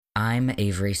I'm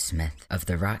Avery Smith of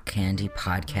the Rock Candy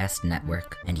Podcast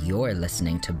Network, and you're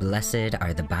listening to Blessed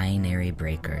Are the Binary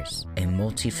Breakers, a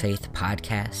multi-faith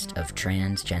podcast of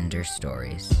transgender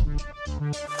stories.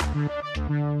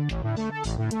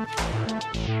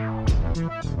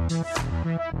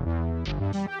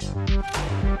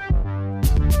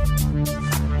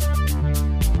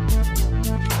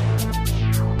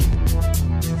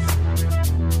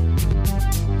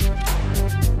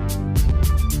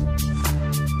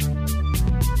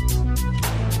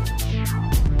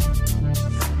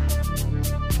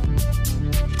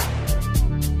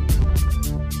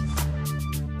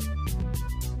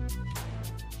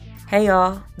 Hey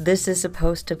y'all, this is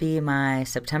supposed to be my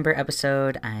September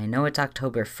episode. I know it's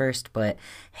October 1st, but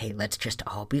hey, let's just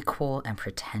all be cool and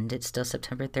pretend it's still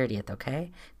September 30th,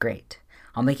 okay? Great.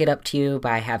 I'll make it up to you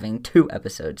by having 2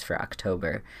 episodes for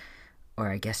October. Or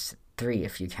I guess 3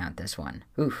 if you count this one.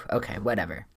 Oof, okay,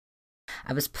 whatever.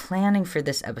 I was planning for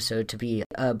this episode to be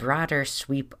a broader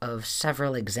sweep of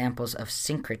several examples of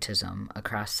syncretism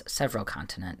across several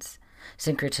continents.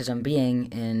 Syncretism being,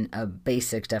 in a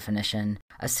basic definition,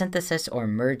 a synthesis or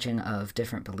merging of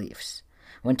different beliefs.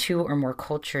 When 2 or more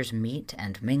cultures meet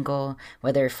and mingle,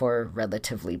 whether for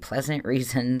relatively pleasant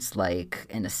reasons, like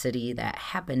in a city that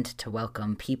happened to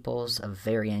welcome peoples of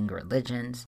varying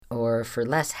religions, or for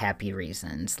less happy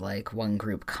reasons, like one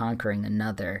group conquering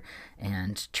another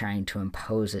and trying to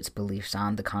impose its beliefs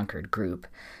on the conquered group,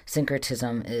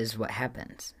 syncretism is what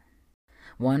happens.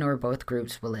 One or both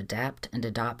groups will adapt and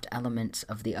adopt elements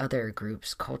of the other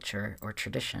group's culture or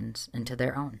traditions into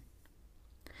their own.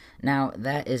 Now,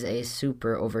 that is a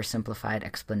super oversimplified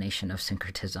explanation of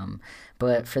syncretism,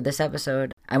 but for this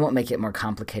episode, I won't make it more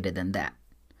complicated than that.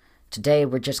 Today,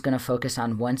 we're just going to focus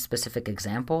on one specific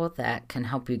example that can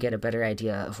help you get a better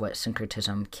idea of what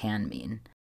syncretism can mean.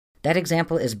 That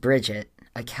example is Bridget,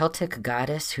 a Celtic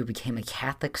goddess who became a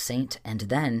Catholic saint and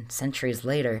then, centuries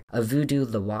later, a voodoo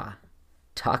Loa.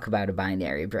 Talk about a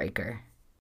binary breaker.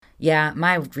 Yeah,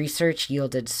 my research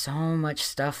yielded so much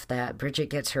stuff that Bridget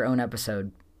gets her own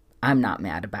episode. I'm not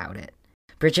mad about it.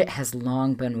 Bridget has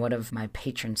long been one of my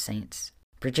patron saints.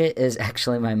 Bridget is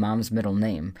actually my mom's middle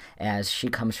name, as she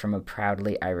comes from a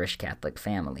proudly Irish Catholic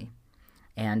family.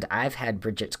 And I've had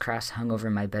Bridget's cross hung over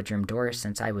my bedroom door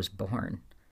since I was born.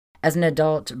 As an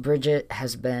adult, Bridget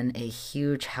has been a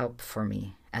huge help for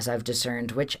me, as I've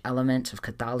discerned which elements of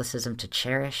Catholicism to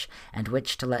cherish and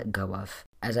which to let go of,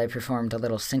 as I performed a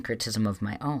little syncretism of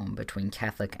my own between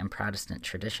Catholic and Protestant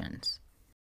traditions.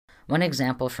 One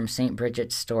example from St.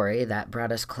 Bridget's story that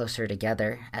brought us closer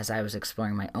together as I was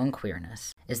exploring my own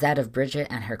queerness is that of Bridget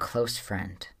and her close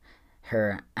friend,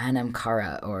 her Anam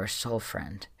Cara or soul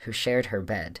friend, who shared her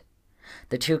bed.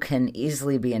 The 2 can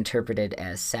easily be interpreted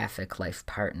as sapphic life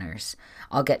partners.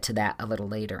 I'll get to that a little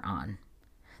later on.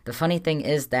 The funny thing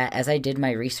is that as I did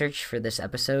my research for this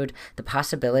episode, the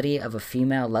possibility of a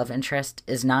female love interest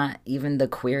is not even the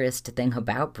queerest thing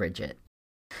about Bridget.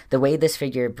 The way this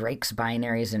figure breaks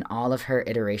binaries in all of her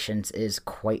iterations is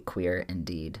quite queer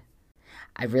indeed.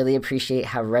 I really appreciate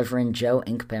how Reverend Joe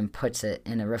Inkpen puts it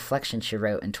in a reflection she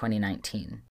wrote in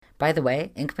 2019. By the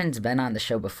way, Inkpen's been on the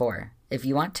show before. If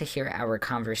you want to hear our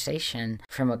conversation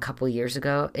from a couple years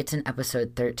ago, it's in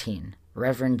episode 13.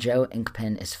 Reverend Joe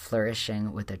Inkpen is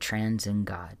flourishing with a trans in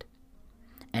God.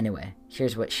 Anyway,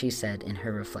 here's what she said in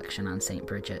her reflection on St.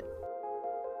 Bridget.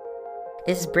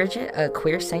 Is Bridget a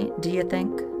queer saint, do you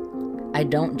think? I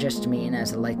don't just mean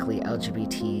as a likely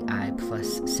LGBTI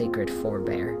plus sacred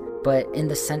forebear, but in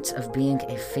the sense of being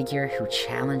a figure who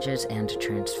challenges and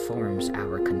transforms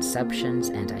our conceptions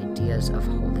and ideas of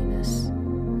holiness.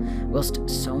 Whilst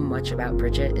so much about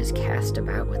Bridget is cast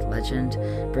about with legend,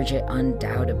 Bridget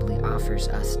undoubtedly offers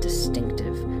us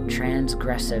distinctive,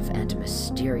 transgressive, and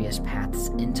mysterious paths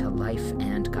into life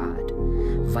and God,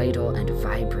 vital and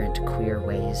vibrant queer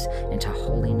ways into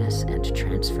holiness and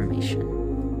transformation.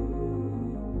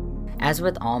 As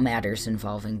with all matters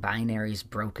involving binaries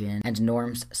broken and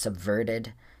norms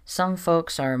subverted, some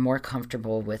folks are more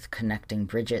comfortable with connecting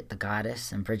Bridget the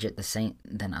goddess and Bridget the saint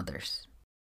than others.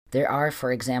 There are,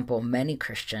 for example, many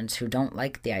Christians who don't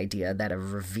like the idea that a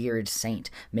revered saint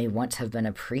may once have been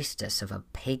a priestess of a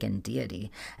pagan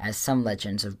deity, as some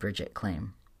legends of Bridget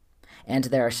claim. And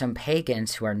there are some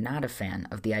pagans who are not a fan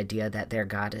of the idea that their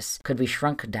goddess could be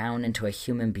shrunk down into a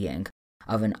human being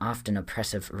of an often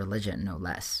oppressive religion, no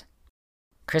less.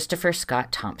 Christopher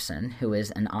Scott Thompson, who is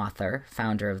an author,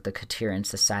 founder of the Katyrian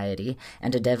Society,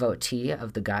 and a devotee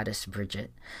of the goddess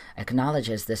Bridget,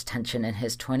 acknowledges this tension in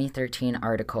his 2013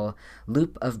 article,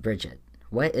 Loop of Bridget,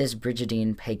 What is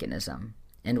Brigidine Paganism?,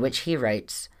 in which he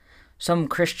writes, Some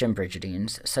Christian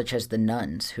Brigidines, such as the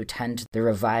nuns who tend the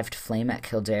revived flame at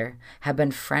Kildare, have been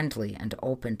friendly and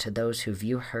open to those who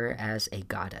view her as a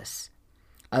goddess.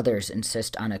 Others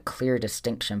insist on a clear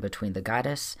distinction between the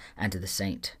goddess and the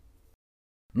saint.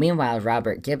 Meanwhile,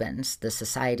 Robert Gibbons, the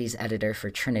Society's editor for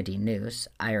Trinity News,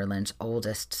 Ireland's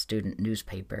oldest student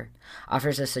newspaper,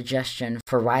 offers a suggestion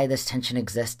for why this tension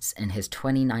exists in his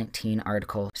 2019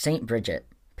 article, Saint Bridget,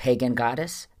 Pagan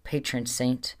Goddess, Patron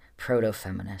Saint,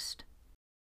 Proto-Feminist.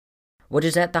 What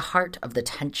is at the heart of the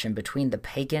tension between the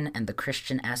pagan and the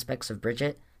Christian aspects of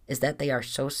Bridget is that they are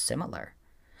so similar.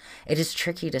 It is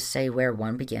tricky to say where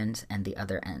one begins and the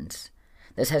other ends.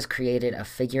 This has created a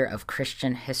figure of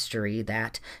Christian history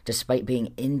that, despite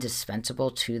being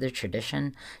indispensable to the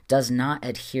tradition, does not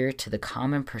adhere to the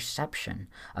common perception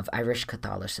of Irish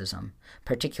Catholicism,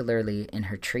 particularly in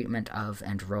her treatment of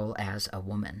and role as a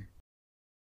woman.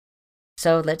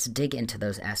 So let's dig into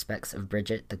those aspects of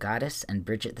Bridget the goddess and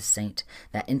Bridget the saint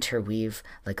that interweave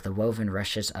like the woven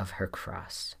rushes of her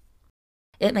cross.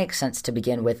 It makes sense to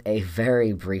begin with a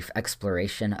very brief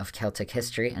exploration of Celtic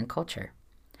history and culture.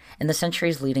 In the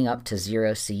centuries leading up to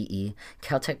 0 CE,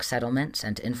 Celtic settlements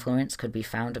and influence could be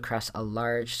found across a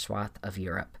large swath of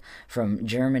Europe, from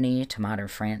Germany to modern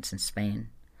France and Spain.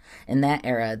 In that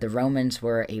era, the Romans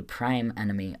were a prime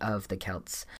enemy of the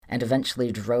Celts, and eventually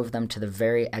drove them to the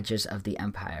very edges of the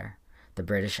empire, the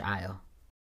British Isle.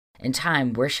 In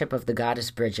time, worship of the goddess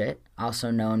Bridget,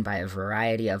 also known by a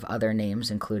variety of other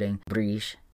names including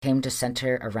Briege, came to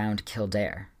center around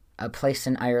Kildare, a place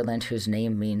in Ireland whose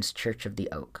name means Church of the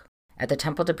Oak. At the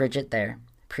temple to Bridget there,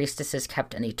 priestesses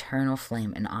kept an eternal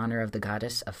flame in honor of the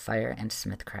goddess of fire and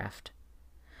smithcraft.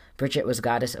 Bridget was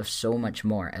goddess of so much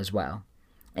more as well.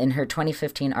 In her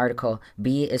 2015 article,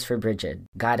 B is for Brigid,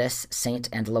 Goddess, Saint,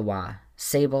 and Loa,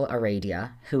 Sable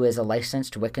Aradia, who is a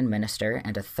licensed Wiccan minister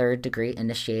and a third-degree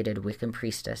initiated Wiccan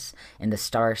priestess in the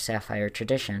Star Sapphire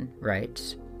tradition,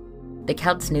 writes, "The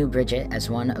Celts knew Bridget as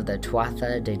one of the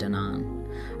Tuatha De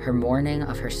Danann. Her mourning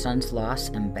of her son's loss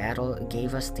in battle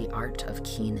gave us the art of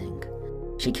keening.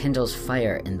 She kindles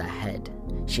fire in the head.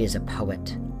 She is a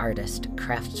poet, artist,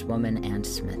 craftswoman, and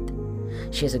smith.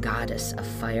 She is a goddess of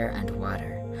fire and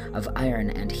water, of iron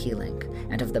and healing,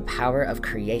 and of the power of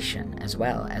creation as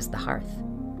well as the hearth.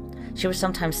 She was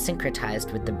sometimes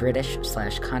syncretized with the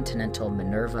British/continental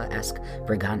Minerva-esque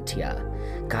Brigantia,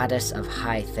 goddess of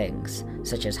high things,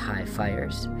 such as high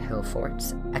fires, hill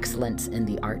forts, excellence in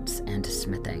the arts and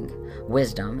smithing,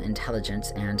 wisdom,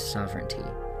 intelligence, and sovereignty.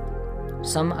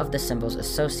 Some of the symbols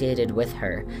associated with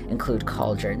her include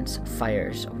cauldrons,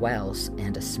 fires, wells,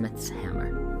 and a smith's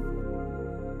hammer."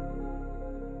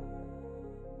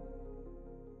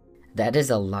 That is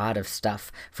a lot of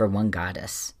stuff for one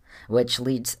goddess, which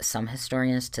leads some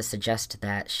historians to suggest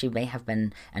that she may have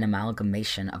been an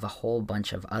amalgamation of a whole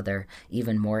bunch of other,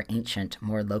 even more ancient,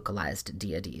 more localized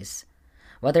deities.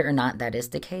 Whether or not that is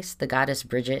the case, the goddess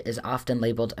Bridget is often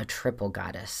labeled a triple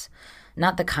goddess,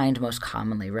 not the kind most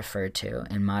commonly referred to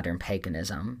in modern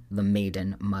paganism, the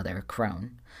maiden, mother,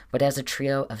 crone, but as a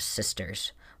trio of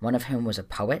sisters, one of whom was a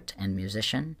poet and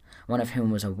musician, one of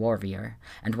whom was a warrior,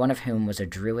 and one of whom was a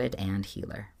druid and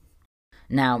healer.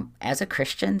 Now, as a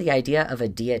Christian, the idea of a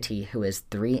deity who is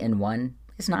 3 in 1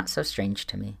 is not so strange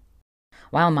to me.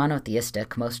 While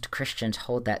monotheistic, most Christians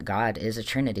hold that God is a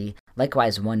trinity,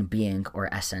 likewise one being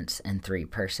or essence in 3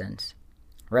 persons.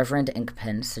 Reverend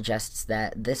Inkpen suggests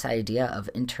that this idea of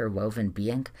interwoven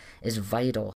being is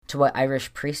vital to what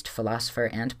Irish priest, philosopher,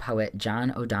 and poet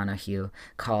John O'Donoghue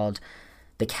called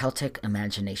the Celtic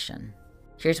imagination.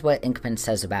 Here's what Inkpen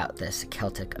says about this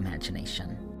Celtic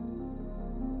imagination.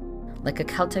 Like a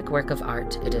Celtic work of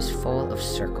art, it is full of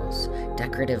circles,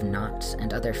 decorative knots,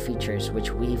 and other features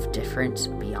which weave difference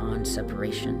beyond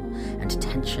separation and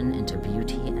tension into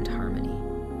beauty and harmony.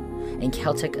 In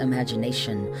Celtic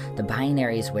imagination, the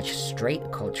binaries which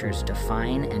straight cultures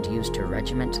define and use to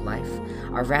regiment life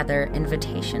are rather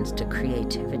invitations to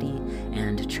creativity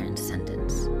and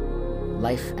transcendence.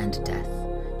 Life and death,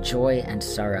 joy and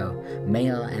sorrow,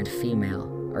 male and female,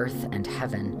 earth and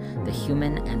heaven, the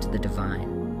human and the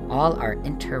divine, all are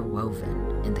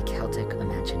interwoven in the Celtic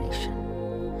imagination.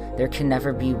 There can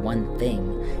never be one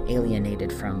thing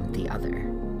alienated from the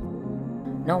other.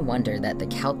 No wonder that the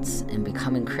Celts, in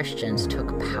becoming Christians,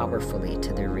 took powerfully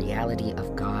to the reality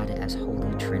of God as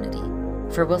Holy Trinity.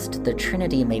 For whilst the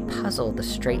Trinity may puzzle the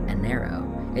straight and narrow,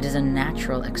 it is a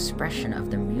natural expression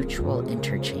of the mutual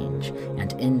interchange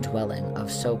and indwelling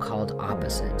of so-called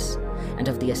opposites, and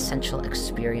of the essential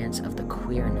experience of the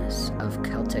queerness of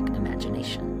Celtic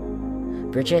imagination.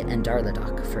 Bridget and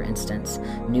Darladoc, for instance,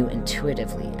 knew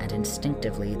intuitively and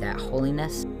instinctively that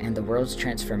holiness and the world's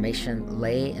transformation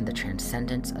lay in the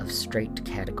transcendence of straight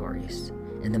categories,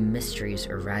 in the mysteries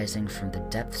arising from the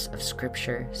depths of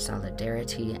scripture,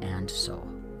 solidarity, and soul.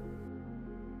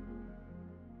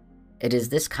 It is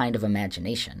this kind of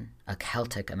imagination, a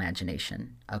Celtic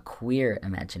imagination, a queer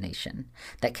imagination,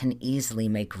 that can easily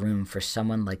make room for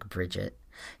someone like Bridget,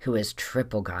 who is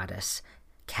triple goddess,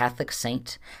 Catholic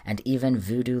saint, and even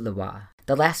voodoo Loa,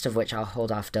 the last of which I'll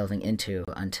hold off delving into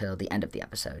until the end of the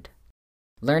episode.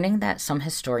 Learning that some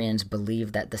historians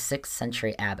believe that the 6th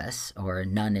century abbess, or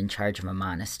nun in charge of a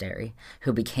monastery,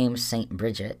 who became Saint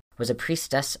Bridget, was a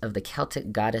priestess of the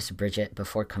Celtic goddess Bridget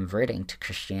before converting to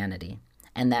Christianity,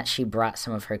 and that she brought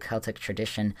some of her Celtic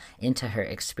tradition into her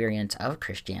experience of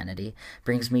Christianity,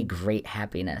 brings me great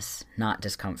happiness, not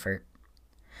discomfort.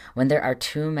 When there are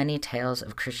too many tales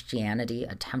of Christianity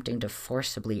attempting to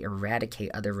forcibly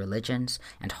eradicate other religions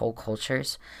and whole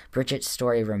cultures, Bridget's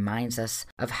story reminds us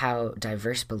of how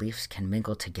diverse beliefs can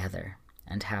mingle together,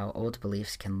 and how old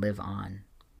beliefs can live on.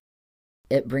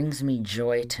 It brings me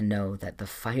joy to know that the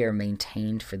fire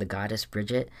maintained for the goddess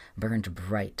Bridget burned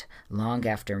bright long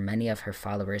after many of her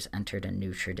followers entered a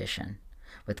new tradition,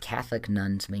 with Catholic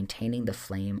nuns maintaining the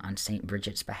flame on St.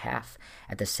 Bridget's behalf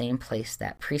at the same place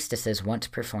that priestesses once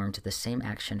performed the same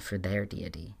action for their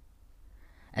deity.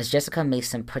 As Jessica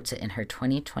Mason puts it in her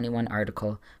 2021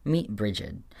 article, Meet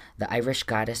Bridget, the Irish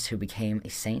goddess who became a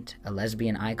saint, a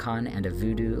lesbian icon, and a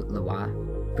voodoo Loa,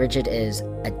 Bridget is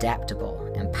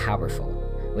adaptable and powerful,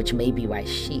 which may be why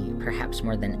she, perhaps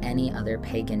more than any other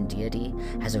pagan deity,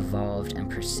 has evolved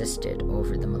and persisted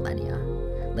over the millennia,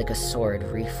 like a sword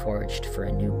reforged for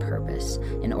a new purpose,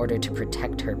 in order to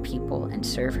protect her people and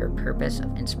serve her purpose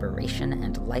of inspiration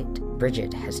and light.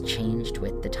 Bridget has changed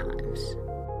with the times.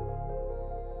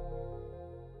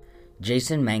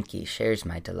 Jason Mankey shares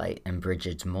my delight in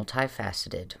Bridget's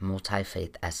multifaceted,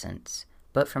 multi-faith essence,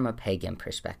 but from a pagan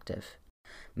perspective.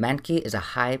 Mankey is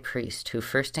a high priest who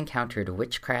first encountered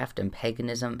witchcraft and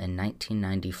paganism in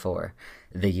 1994,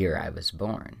 the year I was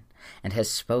born, and has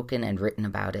spoken and written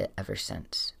about it ever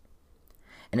since.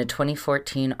 In a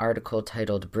 2014 article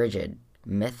titled Bridget,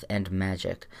 Myth and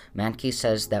Magic, Mankey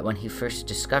says that when he first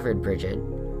discovered Bridget,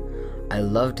 I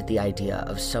loved the idea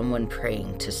of someone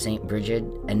praying to Saint Bridget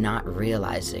and not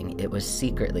realizing it was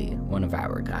secretly one of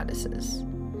our goddesses.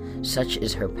 Such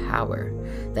is her power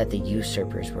that the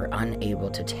usurpers were unable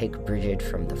to take Bridget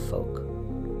from the folk.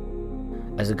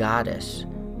 As a goddess,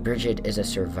 Bridget is a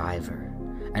survivor,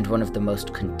 and one of the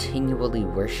most continually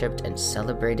worshipped and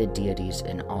celebrated deities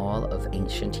in all of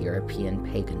ancient European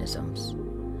paganisms.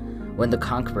 When the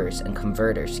conquerors and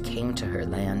converters came to her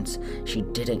lands, she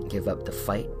didn't give up the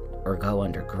fight or go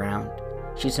underground.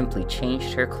 She simply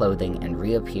changed her clothing and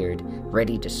reappeared,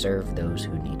 ready to serve those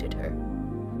who needed her.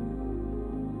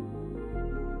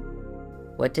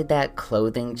 What did that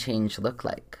clothing change look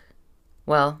like?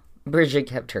 Well, Bridget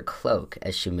kept her cloak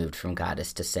as she moved from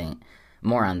goddess to saint.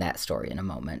 More on that story in a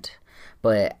moment.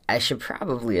 But I should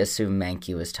probably assume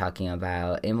Mankey was talking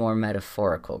about a more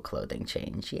metaphorical clothing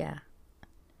change, yeah.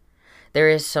 There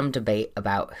is some debate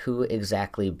about who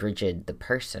exactly Bridget the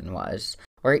person was,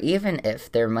 or even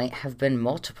if there might have been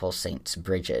multiple Saints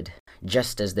Bridget,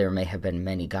 just as there may have been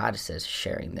many goddesses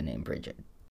sharing the name Bridget.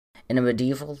 In a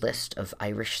medieval list of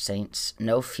Irish saints,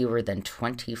 no fewer than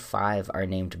 25 are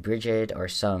named Bridget or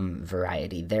some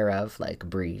variety thereof, like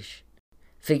Briege.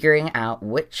 Figuring out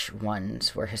which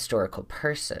ones were historical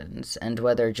persons, and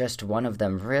whether just one of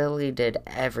them really did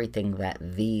everything that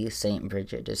the Saint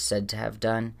Bridget is said to have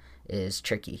done, is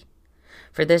tricky.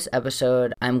 For this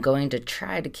episode, I'm going to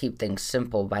try to keep things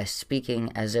simple by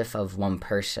speaking as if of one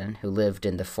person who lived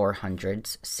in the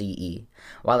 400s CE,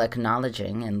 while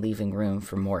acknowledging and leaving room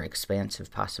for more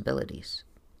expansive possibilities.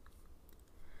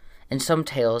 In some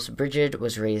tales, Bridget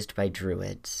was raised by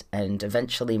druids, and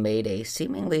eventually made a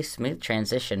seemingly smooth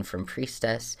transition from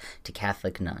priestess to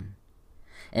Catholic nun.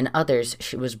 In others,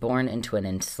 she was born into an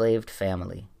enslaved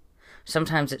family.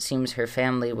 Sometimes it seems her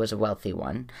family was a wealthy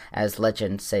one, as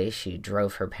legends say she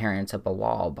drove her parents up a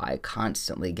wall by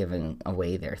constantly giving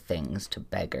away their things to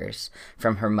beggars,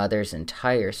 from her mother's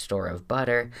entire store of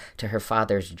butter to her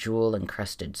father's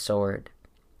jewel-encrusted sword.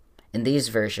 In these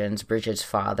versions, Bridget's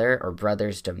father or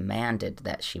brothers demanded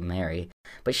that she marry,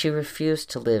 but she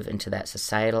refused to live into that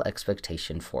societal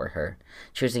expectation for her,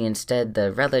 choosing instead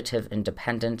the relative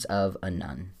independence of a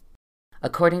nun.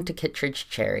 According to Kittredge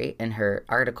Cherry in her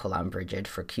article on Bridget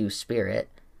for Q Spirit,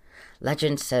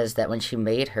 Legend says that when she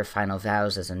made her final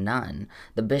vows as a nun,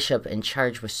 the bishop in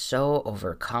charge was so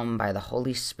overcome by the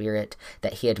Holy Spirit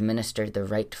that he administered the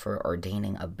rite for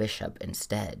ordaining a bishop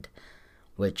instead,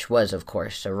 which was, of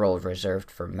course, a role reserved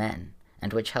for men,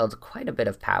 and which held quite a bit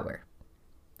of power.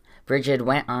 Brigid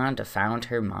went on to found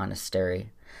her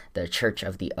monastery, the Church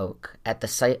of the Oak, at the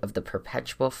site of the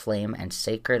perpetual flame and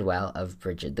sacred well of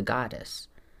Brigid the Goddess.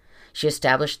 She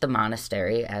established the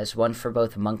monastery as one for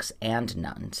both monks and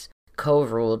nuns,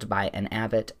 co-ruled by an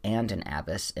abbot and an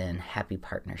abbess in happy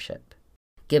partnership.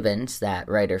 Gibbons, that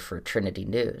writer for Trinity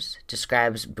News,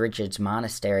 describes Brigid's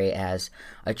monastery as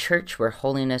a church where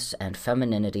holiness and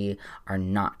femininity are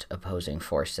not opposing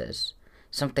forces,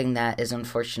 something that is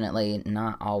unfortunately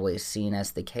not always seen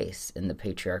as the case in the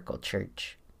patriarchal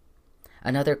church.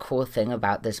 Another cool thing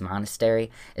about this monastery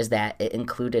is that it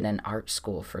included an art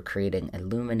school for creating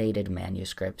illuminated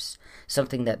manuscripts,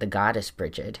 something that the goddess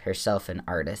Brigid, herself an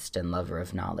artist and lover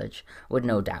of knowledge, would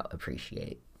no doubt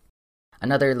appreciate.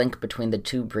 Another link between the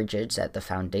two Brigids at the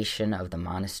foundation of the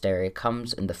monastery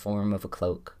comes in the form of a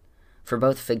cloak. For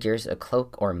both figures, a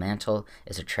cloak or mantle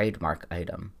is a trademark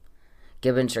item.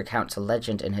 Gibbons recounts a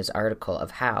legend in his article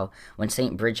of how, when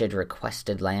St. Brigid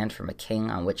requested land from a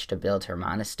king on which to build her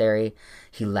monastery,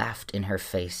 he laughed in her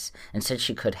face and said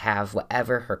she could have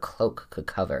whatever her cloak could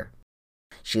cover.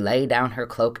 She laid down her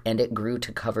cloak, and it grew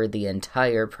to cover the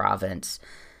entire province,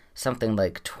 something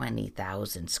like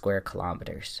 20,000 square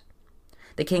kilometers.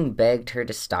 The king begged her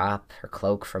to stop her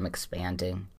cloak from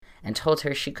expanding, and told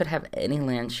her she could have any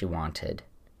land she wanted.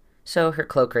 So her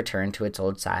cloak returned to its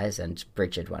old size, and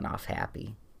Brigid went off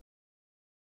happy.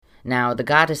 Now, the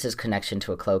goddess's connection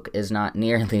to a cloak is not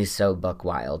nearly so buck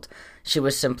wild. She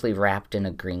was simply wrapped in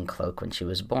a green cloak when she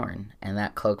was born, and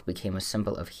that cloak became a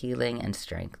symbol of healing and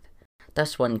strength.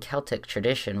 Thus, one Celtic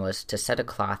tradition was to set a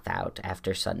cloth out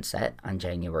after sunset on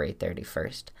January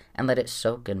 31st and let it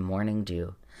soak in morning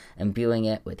dew, imbuing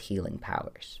it with healing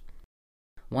powers.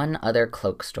 One other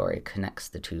cloak story connects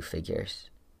the two figures.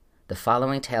 The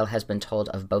following tale has been told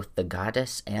of both the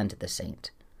goddess and the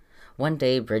saint. One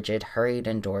day, Brigid hurried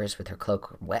indoors with her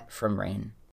cloak wet from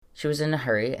rain. She was in a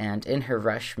hurry, and in her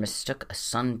rush mistook a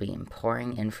sunbeam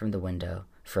pouring in from the window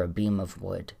for a beam of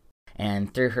wood,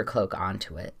 and threw her cloak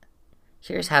onto it.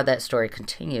 Here's how that story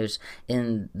continues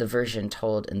in the version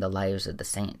told in the Lives of the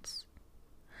Saints.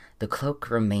 The cloak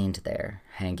remained there,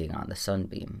 hanging on the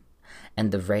sunbeam,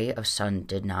 and the ray of sun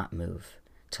did not move.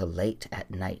 Till late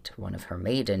at night, one of her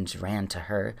maidens ran to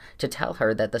her to tell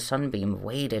her that the sunbeam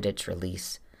waited its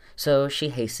release. So she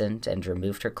hastened and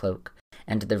removed her cloak,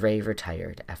 and the ray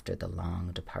retired after the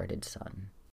long-departed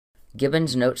sun.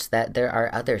 Gibbons notes that there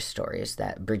are other stories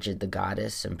that Brigid the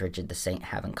Goddess and Brigid the Saint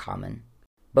have in common.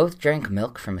 Both drank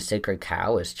milk from a sacred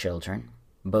cow as children.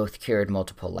 Both cured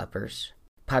multiple lepers.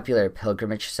 Popular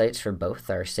pilgrimage sites for both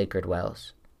are sacred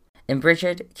wells. In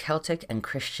Brigid, Celtic and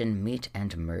Christian meet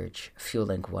and merge,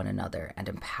 fueling one another and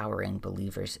empowering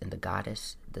believers in the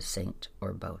goddess, the saint,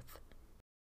 or both.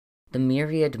 The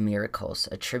myriad miracles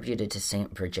attributed to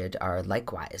Saint Brigid are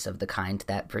likewise of the kind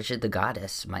that Brigid the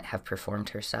Goddess might have performed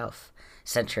herself,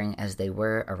 centering as they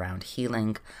were around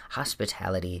healing,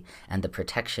 hospitality, and the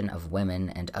protection of women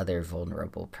and other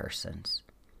vulnerable persons.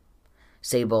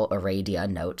 Sable Aradia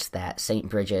notes that St.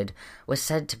 Brigid was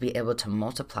said to be able to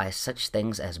multiply such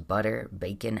things as butter,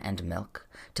 bacon, and milk,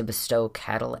 to bestow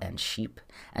cattle and sheep,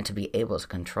 and to be able to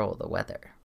control the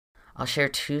weather. I'll share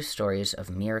two stories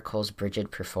of miracles Brigid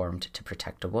performed to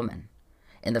protect a woman.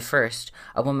 In the first,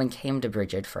 a woman came to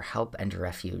Brigid for help and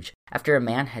refuge after a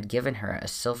man had given her a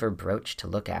silver brooch to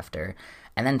look after,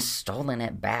 and then stolen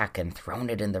it back and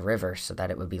thrown it in the river so that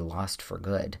it would be lost for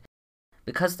good.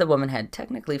 Because the woman had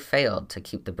technically failed to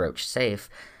keep the brooch safe,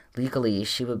 legally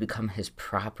she would become his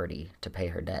property to pay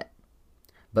her debt.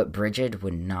 But Brigid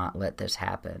would not let this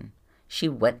happen. She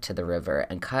went to the river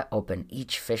and cut open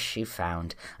each fish she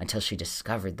found until she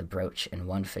discovered the brooch in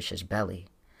one fish's belly.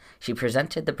 She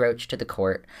presented the brooch to the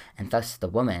court, and thus the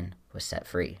woman was set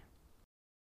free.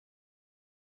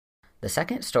 The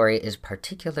second story is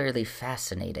particularly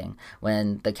fascinating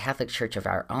when the Catholic Church of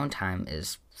our own time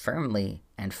is firmly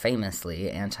and famously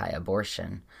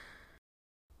anti-abortion.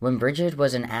 When Brigid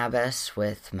was an abbess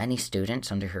with many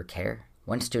students under her care,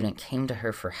 one student came to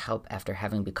her for help after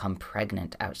having become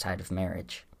pregnant outside of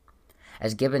marriage.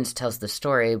 As Gibbons tells the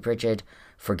story, Brigid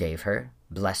forgave her,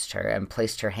 blessed her, and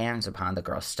placed her hands upon the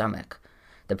girl's stomach.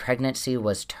 The pregnancy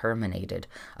was terminated,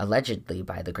 allegedly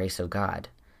by the grace of God,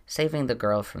 saving the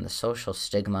girl from the social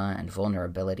stigma and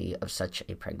vulnerability of such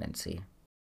a pregnancy.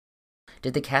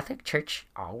 Did the Catholic Church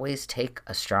always take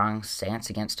a strong stance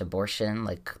against abortion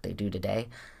like they do today?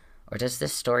 Or does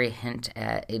this story hint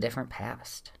at a different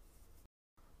past?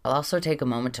 I'll also take a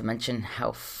moment to mention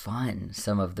how fun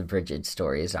some of the Bridget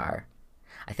stories are.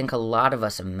 I think a lot of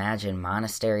us imagine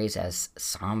monasteries as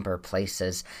somber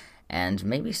places, and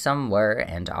maybe some were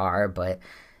and are, but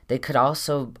they could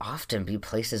also often be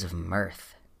places of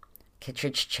mirth.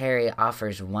 Kittredge Cherry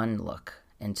offers one look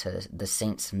into the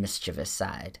saint's mischievous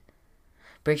side.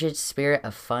 Bridget's spirit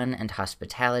of fun and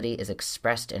hospitality is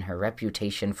expressed in her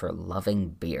reputation for loving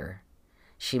beer.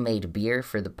 She made beer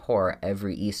for the poor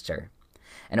every Easter.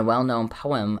 In a well-known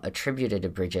poem attributed to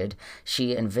Bridget,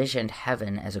 she envisioned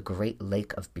heaven as a great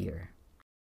lake of beer.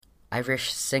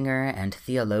 Irish singer and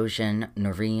theologian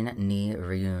Noreen Ní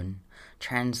Riún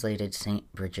translated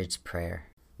St. Bridget's prayer,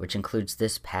 which includes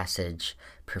this passage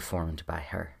performed by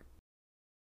her.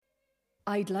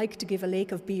 I'd like to give a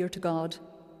lake of beer to God.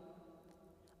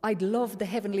 I'd love the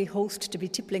heavenly host to be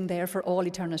tippling there for all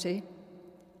eternity.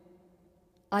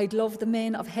 I'd love the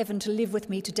men of heaven to live with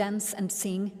me to dance and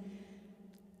sing.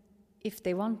 If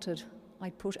they wanted,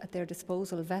 I'd put at their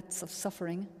disposal vats of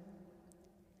suffering.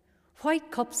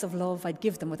 White cups of love I'd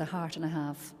give them with a heart and a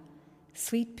half.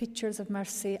 Sweet pictures of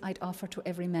mercy I'd offer to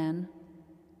every man.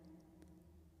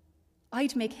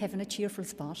 I'd make heaven a cheerful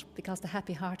spot because the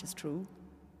happy heart is true.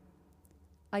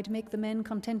 I'd make the men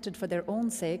contented for their own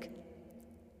sake.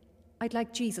 I'd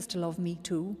like Jesus to love me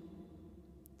too.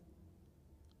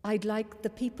 I'd like the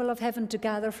people of heaven to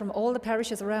gather from all the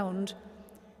parishes around.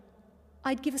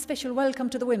 I'd give a special welcome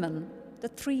to the women, the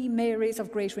 3 Marys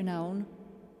of great renown.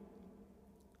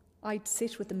 I'd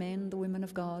sit with the men, the women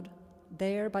of God,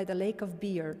 there by the lake of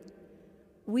beer.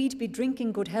 We'd be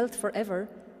drinking good health forever,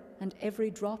 and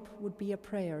every drop would be a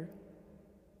prayer.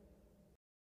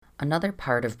 Another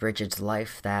part of Bridget's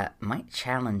life that might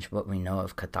challenge what we know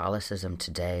of Catholicism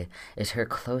today is her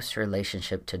close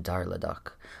relationship to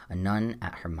Darladoc, a nun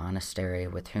at her monastery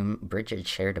with whom Bridget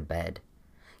shared a bed.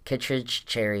 Kittredge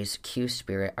Cherry's Q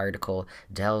Spirit article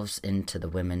delves into the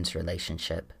women's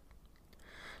relationship.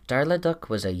 Darladoc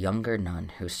was a younger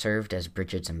nun who served as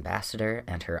Bridget's ambassador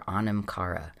and her Anam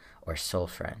Cara, or soul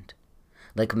friend.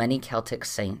 Like many Celtic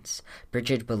saints,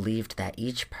 Bridget believed that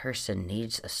each person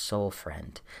needs a soul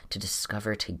friend to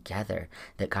discover together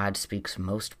that God speaks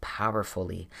most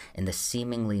powerfully in the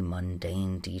seemingly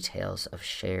mundane details of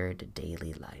shared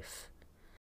daily life.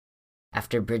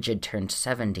 After Bridget turned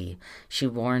 70, she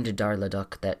warned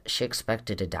Darladoc that she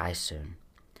expected to die soon.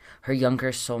 Her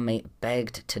younger soulmate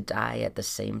begged to die at the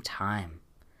same time.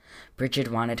 Bridget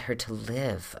wanted her to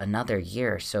live another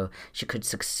year so she could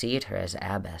succeed her as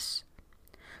abbess.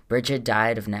 Bridget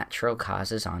died of natural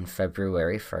causes on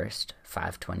February 1st,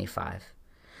 525.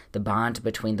 The bond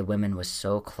between the women was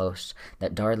so close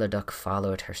that Darladoc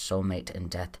followed her soulmate in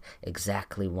death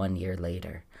exactly 1 year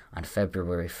later, on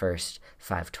February 1st,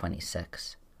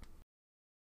 526.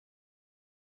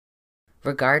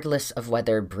 Regardless of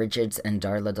whether Bridget's and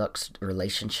Darladoc's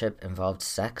relationship involved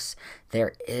sex,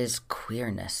 there is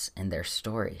queerness in their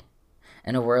story.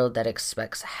 In a world that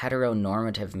expects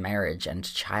heteronormative marriage and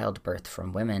childbirth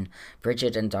from women,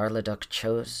 Bridget and Darladoc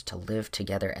chose to live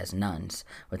together as nuns,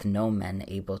 with no men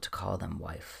able to call them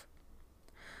wife.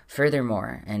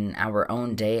 Furthermore, in our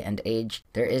own day and age,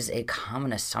 there is a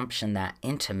common assumption that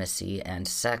intimacy and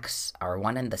sex are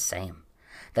one and the same,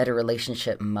 that a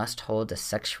relationship must hold a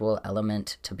sexual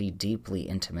element to be deeply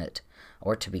intimate,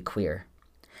 or to be queer.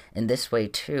 In this way,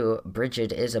 too,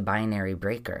 Bridget is a binary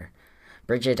breaker.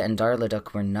 Bridget and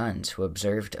Darladoc were nuns who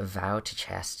observed a vow to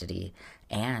chastity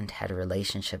and had a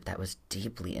relationship that was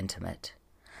deeply intimate.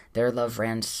 Their love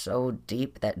ran so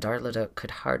deep that Darladoc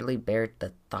could hardly bear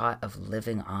the thought of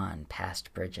living on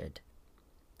past Bridget.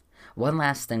 One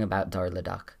last thing about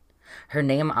Darladoc. Her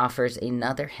name offers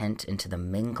another hint into the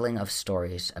mingling of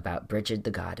stories about Bridget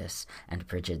the goddess and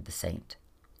Bridget the saint.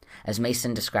 As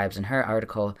Mason describes in her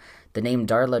article, the name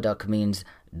Darladoc means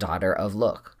daughter of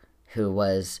Loch, who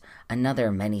was another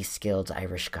many-skilled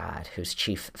Irish god whose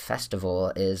chief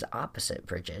festival is opposite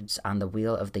Bridget's on the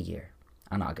Wheel of the Year,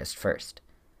 on August 1st.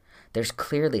 There's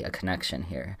clearly a connection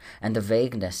here, and the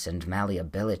vagueness and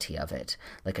malleability of it,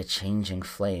 like a changing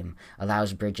flame,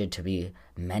 allows Bridget to be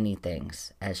many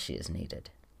things as she is needed.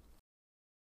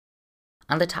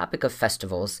 On the topic of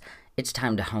festivals, it's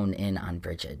time to hone in on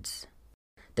Bridget's.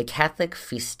 The Catholic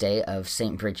feast day of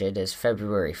St. Bridget is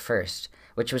February 1st,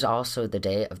 which was also the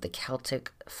day of the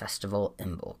Celtic festival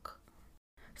Imbolc.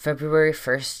 February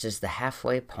 1st is the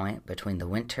halfway point between the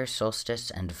winter solstice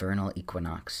and vernal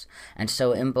equinox, and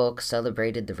so Imbolc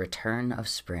celebrated the return of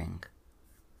spring.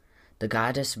 The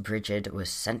goddess Bridget was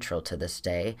central to this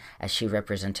day as she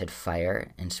represented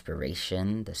fire,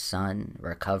 inspiration, the sun,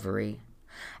 recovery.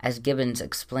 As Gibbons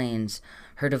explains,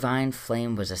 her divine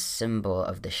flame was a symbol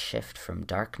of the shift from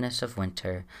darkness of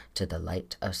winter to the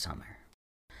light of summer.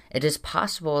 It is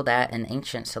possible that in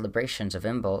ancient celebrations of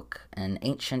Imbolc, an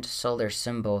ancient solar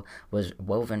symbol was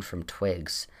woven from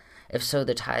twigs. If so,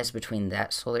 the ties between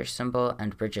that solar symbol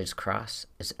and Brigid's cross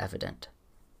is evident.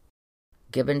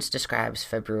 Gibbons describes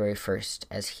February 1st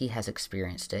as he has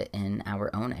experienced it in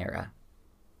our own era.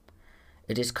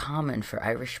 It is common for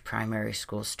Irish primary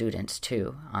school students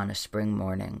to, on a spring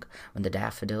morning, when the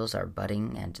daffodils are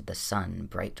budding and the sun,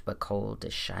 bright but cold,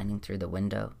 is shining through the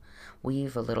window,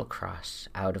 weave a little cross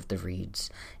out of the reeds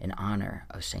in honor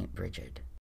of St. Brigid.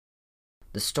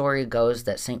 The story goes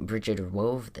that St. Brigid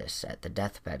wove this at the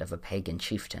deathbed of a pagan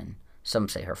chieftain, some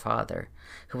say her father,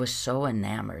 who was so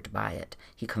enamored by it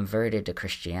he converted to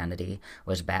Christianity,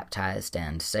 was baptized,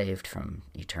 and saved from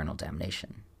eternal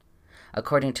damnation.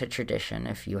 According to tradition,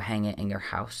 if you hang it in your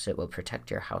house, it will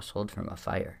protect your household from a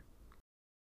fire.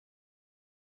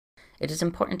 It is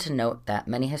important to note that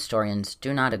many historians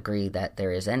do not agree that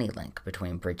there is any link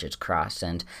between Brigid's cross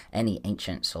and any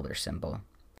ancient solar symbol.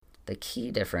 The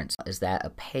key difference is that a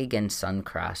pagan sun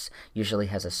cross usually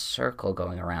has a circle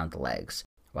going around the legs,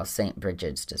 while St.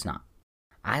 Brigid's does not.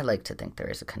 I like to think there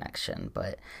is a connection,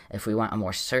 but if we want a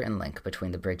more certain link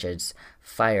between the Brigids,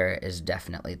 fire is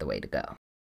definitely the way to go.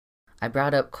 I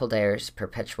brought up Kildare's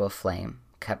perpetual flame,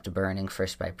 kept burning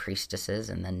first by priestesses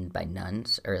and then by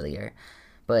nuns earlier,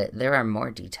 but there are more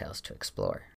details to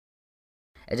explore.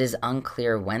 It is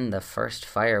unclear when the first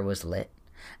fire was lit,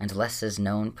 and less is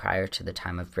known prior to the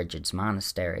time of Brigid's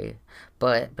monastery,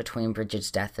 but between Brigid's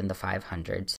death in the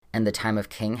 500s and the time of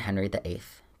King Henry VIII,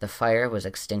 the fire was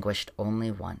extinguished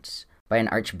only once, by an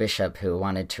archbishop who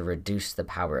wanted to reduce the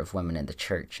power of women in the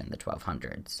church in the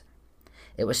 1200s.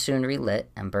 It was soon relit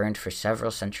and burned for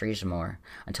several centuries more,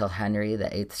 until Henry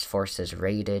VIII's forces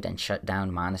raided and shut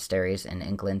down monasteries in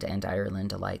England and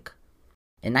Ireland alike.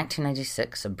 In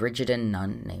 1996, a Brigidan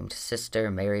nun named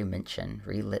Sister Mary Minchin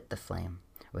relit the flame,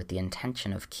 with the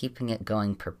intention of keeping it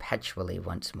going perpetually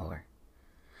once more.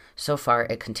 So far,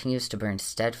 it continues to burn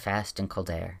steadfast in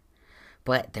Kildare,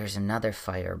 but there's another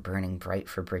fire burning bright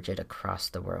for Brigid across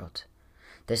the world.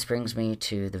 This brings me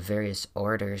to the various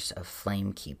orders of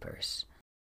flame keepers.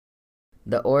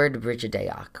 The Ord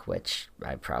Brigideach, which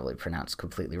I probably pronounced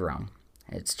completely wrong,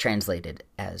 it's translated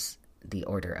as the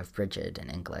Order of Brigid in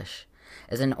English,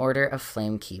 is an order of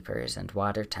flame keepers and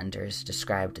water tenders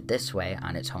described this way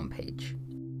on its homepage.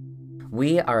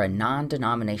 We are a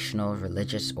non-denominational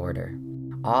religious order.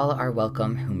 All are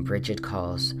welcome whom Brigid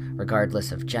calls,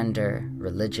 regardless of gender,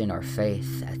 religion or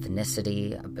faith,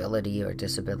 ethnicity, ability or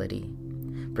disability.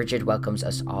 Brigid welcomes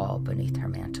us all beneath her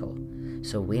mantle,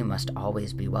 so we must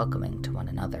always be welcoming to one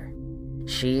another.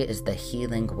 She is the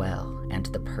healing well and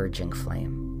the purging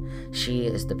flame. She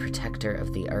is the protector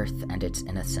of the earth and its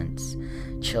innocents,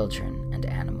 children and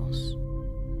animals.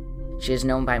 She is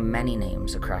known by many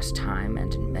names across time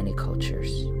and in many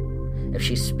cultures. If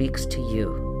she speaks to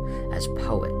you as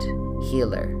poet,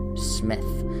 healer, smith,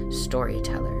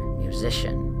 storyteller,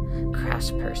 musician,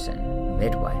 craftsperson,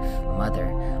 midwife, mother,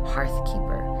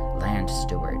 hearthkeeper, land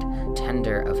steward,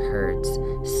 tender of herds,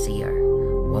 seer,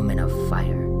 woman of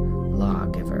fire,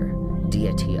 lawgiver,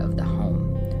 deity of the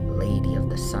home, lady of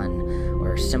the sun,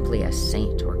 or simply as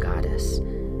saint or goddess,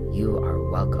 you are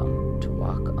welcome to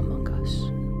walk among us.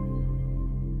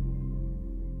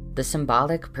 The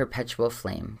symbolic perpetual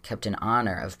flame, kept in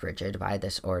honor of Brigid by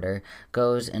this order,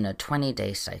 goes in a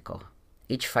 20-day cycle.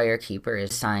 Each firekeeper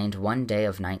is assigned one day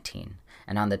of 19,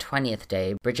 and on the 20th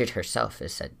day, Brigid herself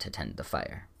is said to tend the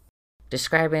fire.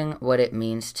 Describing what it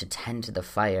means to tend the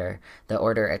fire, the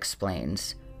order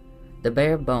explains, the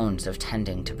bare bones of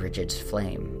tending to Brigid's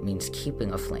flame means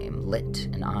keeping a flame lit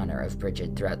in honor of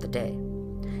Brigid throughout the day.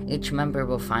 Each member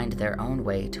will find their own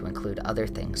way to include other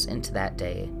things into that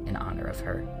day in honor of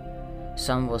her.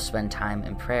 Some will spend time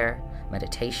in prayer,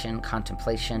 meditation,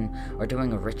 contemplation, or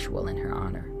doing a ritual in her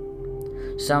honor.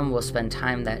 Some will spend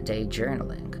time that day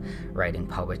journaling, writing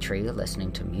poetry,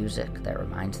 listening to music that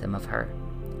reminds them of her.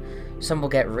 Some will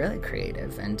get really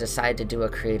creative and decide to do a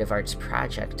creative arts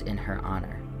project in her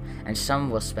honor, and some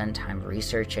will spend time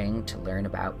researching to learn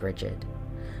about Brigid.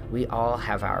 We all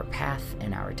have our path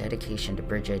and our dedication to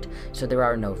Brigid, so there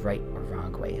are no right or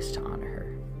wrong ways to honor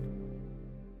her.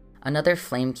 Another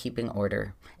flame-keeping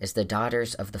order is the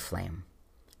Daughters of the Flame.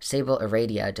 Sable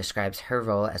Aradia describes her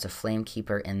role as a flame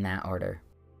keeper in that order.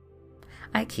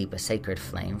 I keep a sacred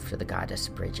flame for the goddess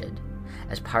Brigid,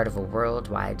 as part of a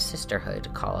worldwide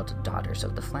sisterhood called Daughters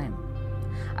of the Flame.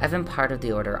 I've been part of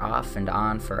the order off and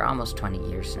on for almost 20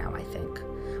 years now, I think.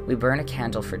 We burn a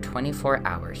candle for 24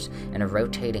 hours in a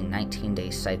rotating 19-day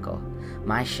cycle.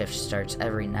 My shift starts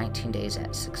every 19 days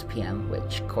at 6 p.m.,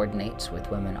 which coordinates with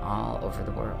women all over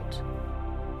the world.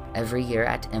 Every year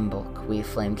at Imbolc, we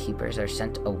flame keepers are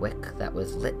sent a wick that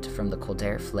was lit from the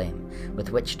Kildare flame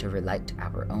with which to relight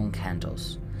our own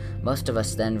candles. Most of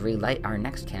us then relight our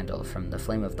next candle from the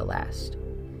flame of the last.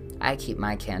 I keep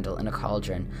my candle in a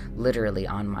cauldron, literally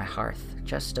on my hearth,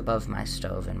 just above my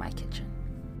stove in my kitchen.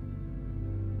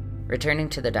 Returning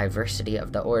to the diversity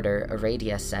of the order,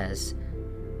 Aradia says,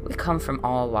 "We come from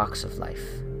all walks of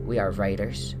life. We are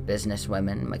writers,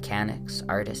 businesswomen, mechanics,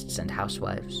 artists, and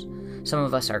housewives. Some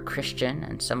of us are Christian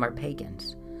and some are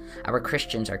pagans. Our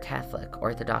Christians are Catholic,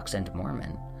 Orthodox, and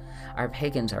Mormon. Our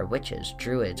pagans are witches,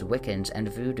 druids, Wiccans, and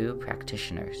voodoo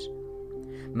practitioners.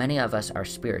 Many of us are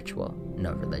spiritual,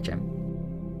 no religion.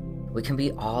 We can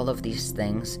be all of these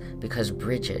things because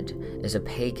Brigid is a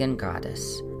pagan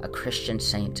goddess, a Christian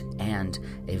saint, and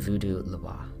a voodoo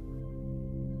Loa."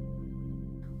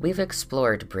 We've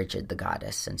explored Brigid the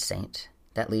goddess and saint.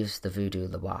 That leaves the voodoo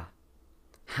Loa.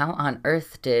 How on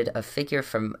earth did a figure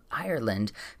from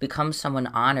Ireland become someone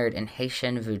honored in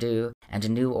Haitian voodoo and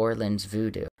New Orleans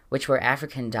voodoo, which were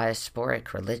African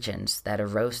diasporic religions that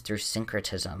arose through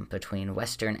syncretism between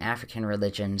Western African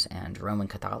religions and Roman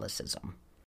Catholicism?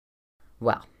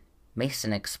 Well,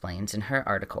 Mason explains in her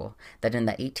article that in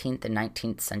the 18th and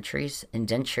 19th centuries,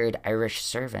 indentured Irish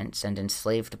servants and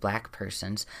enslaved black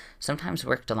persons sometimes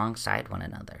worked alongside one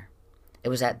another. It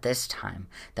was at this time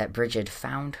that Brigid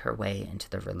found her way into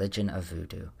the religion of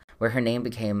voodoo, where her name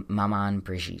became Maman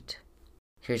Brigitte.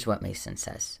 Here's what Mason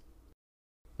says.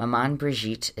 Maman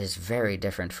Brigitte is very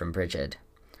different from Brigid.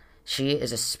 She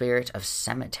is a spirit of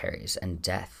cemeteries and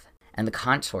death, and the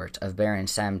consort of Baron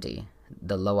Samedi,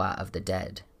 the Loa of the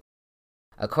dead.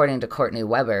 According to Courtney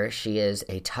Weber, she is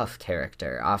a tough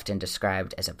character, often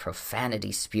described as a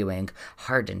profanity-spewing,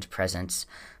 hardened presence,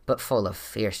 but full of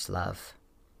fierce love.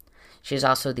 She is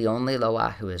also the only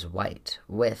Loa who is white,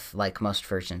 with, like most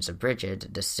versions of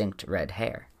Brigid, distinct red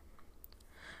hair.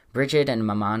 Brigid and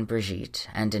Maman Brigitte,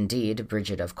 and indeed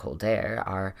Brigid of Kildare,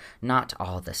 are not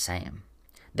all the same.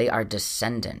 They are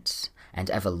descendants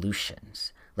and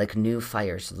evolutions, like new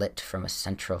fires lit from a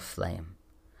central flame.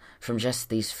 From just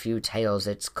these few tales,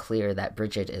 it's clear that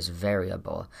Brigid is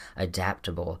variable,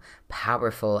 adaptable,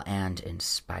 powerful, and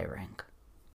inspiring.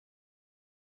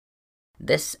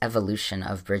 This evolution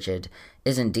of Brigid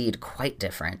is indeed quite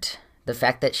different. The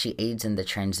fact that she aids in the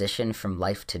transition from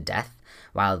life to death,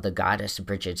 while the goddess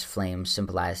Brigid's flame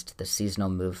symbolized the seasonal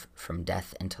move from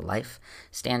death into life,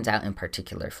 stands out in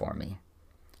particular for me.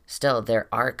 Still, there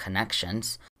are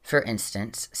connections. For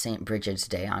instance, St. Brigid's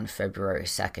Day on February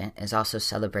 2nd is also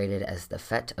celebrated as the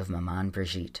Fête of Maman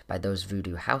Brigitte by those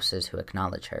voodoo houses who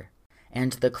acknowledge her.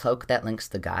 And the cloak that links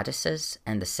the goddesses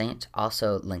and the saint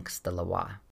also links the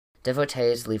Loa.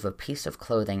 Devotees leave a piece of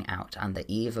clothing out on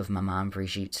the eve of Maman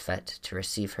Brigitte's fête to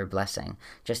receive her blessing,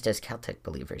 just as Celtic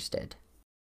believers did.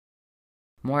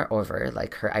 Moreover,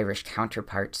 like her Irish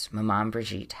counterparts, Maman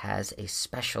Brigitte has a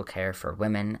special care for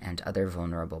women and other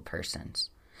vulnerable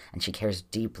persons, and she cares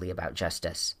deeply about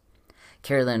justice.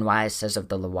 Carolyn Wise says of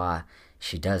the Loa,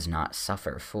 "She does not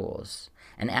suffer fools,"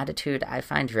 an attitude I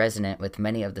find resonant with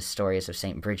many of the stories of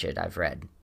St. Brigid I've read.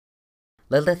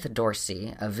 Lilith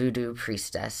Dorsey, a voodoo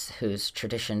priestess whose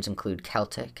traditions include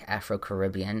Celtic,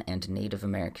 Afro-Caribbean, and Native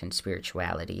American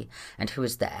spirituality, and who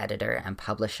is the editor and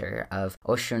publisher of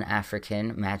Oshun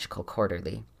African Magical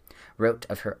Quarterly, wrote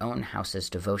of her own house's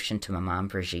devotion to Maman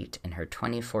Brigitte in her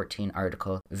 2014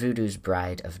 article, Voodoo's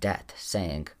Bride of Death,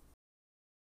 saying,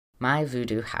 "My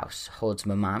voodoo house holds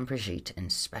Maman Brigitte in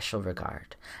special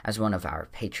regard as one of our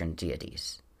patron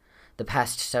deities. The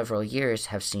past several years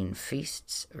have seen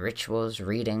feasts, rituals,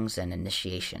 readings, and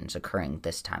initiations occurring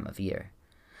this time of year.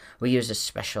 We use a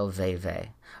special veve,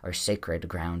 or sacred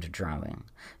ground drawing,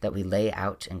 that we lay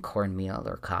out in cornmeal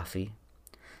or coffee.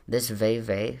 This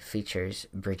veve features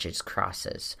Brigid's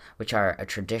crosses, which are a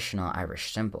traditional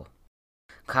Irish symbol.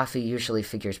 Coffee usually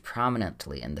figures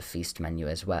prominently in the feast menu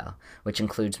as well, which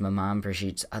includes Maman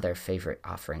Brigitte's other favorite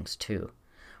offerings too.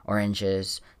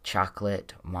 Oranges,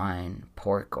 chocolate, wine,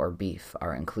 pork, or beef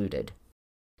are included.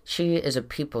 She is a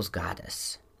people's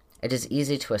goddess. It is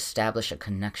easy to establish a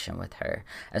connection with her,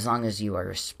 as long as you are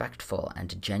respectful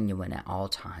and genuine at all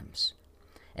times.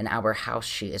 In our house,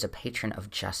 she is a patron of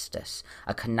justice,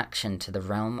 a connection to the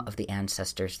realm of the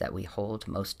ancestors that we hold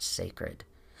most sacred.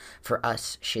 For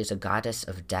us, she is a goddess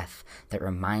of death that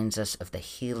reminds us of the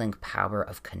healing power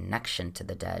of connection to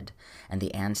the dead and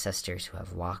the ancestors who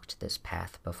have walked this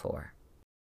path before."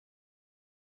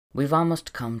 We've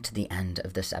almost come to the end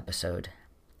of this episode.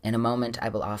 In a moment, I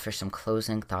will offer some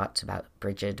closing thoughts about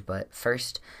Brigid, but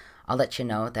first, I'll let you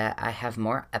know that I have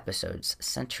more episodes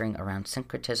centering around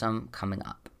syncretism coming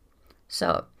up.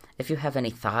 So, if you have any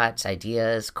thoughts,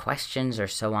 ideas, questions, or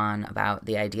so on about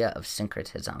the idea of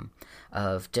syncretism,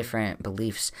 of different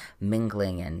beliefs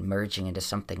mingling and merging into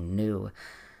something new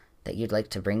that you'd like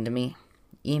to bring to me,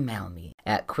 email me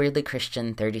at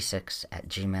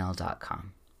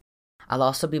queerlychristian36@gmail.com. I'll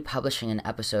also be publishing an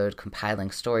episode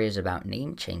compiling stories about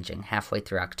name changing halfway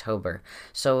through October,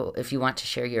 so if you want to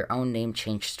share your own name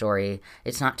change story,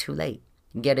 it's not too late.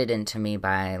 Get it into me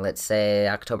by, let's say,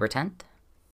 October 10th?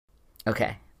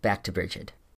 Okay, back to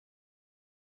Brigid.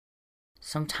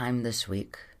 Sometime this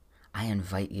week, I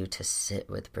invite you to sit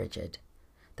with Brigid,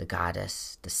 the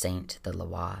goddess, the saint, the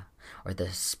Loa, or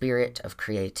the spirit of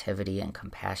creativity and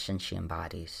compassion she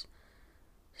embodies.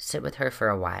 Sit with her for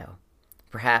a while.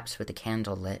 Perhaps with a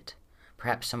candle lit,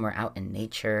 perhaps somewhere out in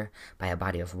nature, by a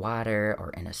body of water,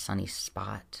 or in a sunny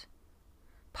spot.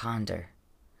 Ponder,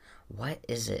 what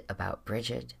is it about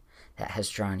Brigid that has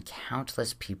drawn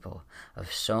countless people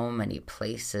of so many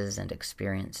places and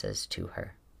experiences to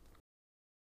her?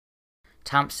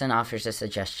 Thompson offers a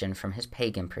suggestion from his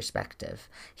pagan perspective.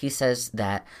 He says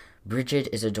that Brigid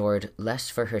is adored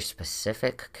less for her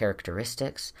specific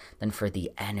characteristics than for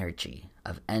the energy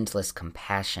of endless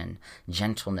compassion,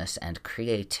 gentleness, and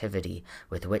creativity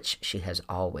with which she has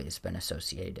always been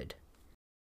associated.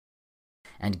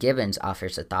 And Gibbons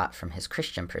offers a thought from his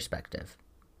Christian perspective.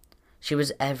 She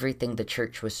was everything the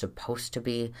church was supposed to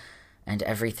be, and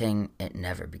everything it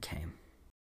never became.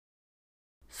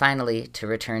 Finally, to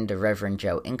return to Reverend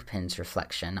Joe Inkpen's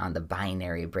reflection on the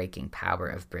binary breaking power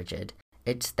of Brigid,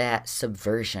 it's that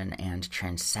subversion and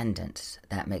transcendence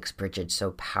that makes Brigid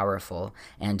so powerful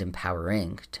and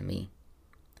empowering to me.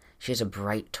 She is a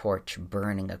bright torch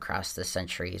burning across the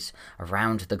centuries,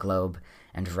 around the globe,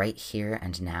 and right here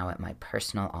and now at my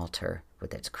personal altar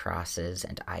with its crosses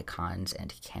and icons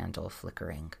and candle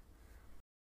flickering.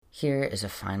 Here is a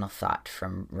final thought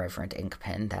from Reverend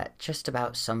Inkpen that just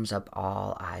about sums up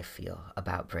all I feel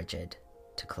about Brigid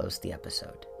to close the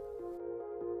episode.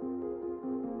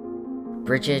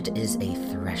 Brigid is a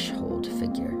threshold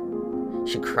figure.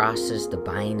 She crosses the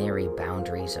binary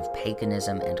boundaries of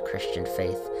paganism and Christian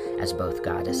faith as both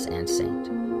goddess and saint,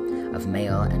 of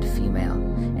male and female,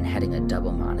 and heading a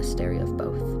double monastery of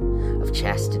both, of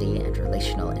chastity and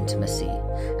relational intimacy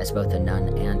as both a nun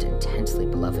and intensely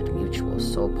beloved mutual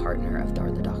soul partner of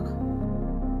Darladoch.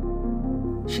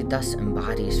 She thus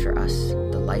embodies for us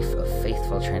the life of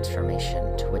faithful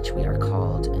transformation to which we are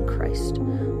called in Christ,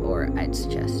 or I'd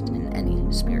suggest in any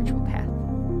spiritual path.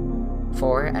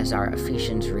 For, as our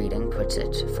Ephesians reading puts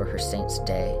it for her saint's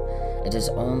day, it is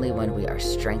only when we are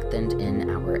strengthened in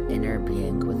our inner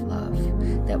being with love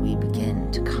that we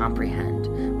begin to comprehend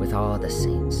with all the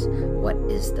saints what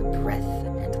is the breadth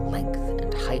and length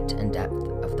and height and depth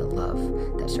of the love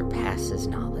that surpasses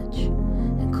knowledge,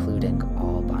 including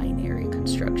all binary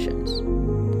constructions.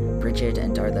 Brigid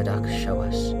and Darladoch show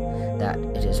us that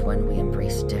it is when we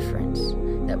embrace difference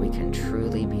that we can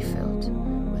truly be filled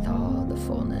with all the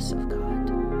fullness of God.